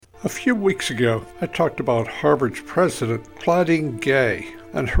A few weeks ago, I talked about Harvard's president, Claudine Gay,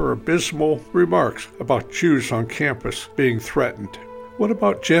 and her abysmal remarks about Jews on campus being threatened. What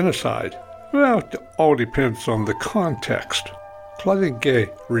about genocide? Well, it all depends on the context. Claudine Gay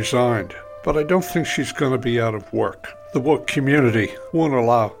resigned, but I don't think she's going to be out of work. The woke community won't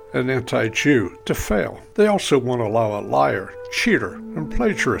allow an anti-Jew to fail. They also won't allow a liar, cheater, and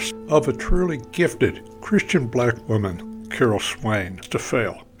plagiarist of a truly gifted Christian black woman, Carol Swain, to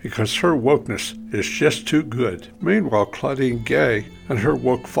fail, because her wokeness is just too good. Meanwhile, Claudine Gay and her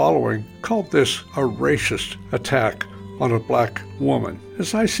woke following called this a racist attack on a black woman.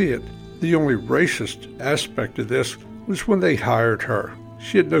 As I see it, the only racist aspect of this was when they hired her.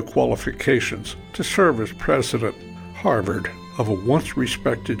 She had no qualifications to serve as president Harvard of a once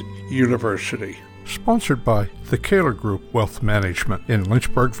respected university. Sponsored by the Kaler Group Wealth Management in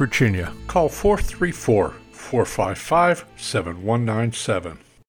Lynchburg, Virginia. Call 434-455-7197.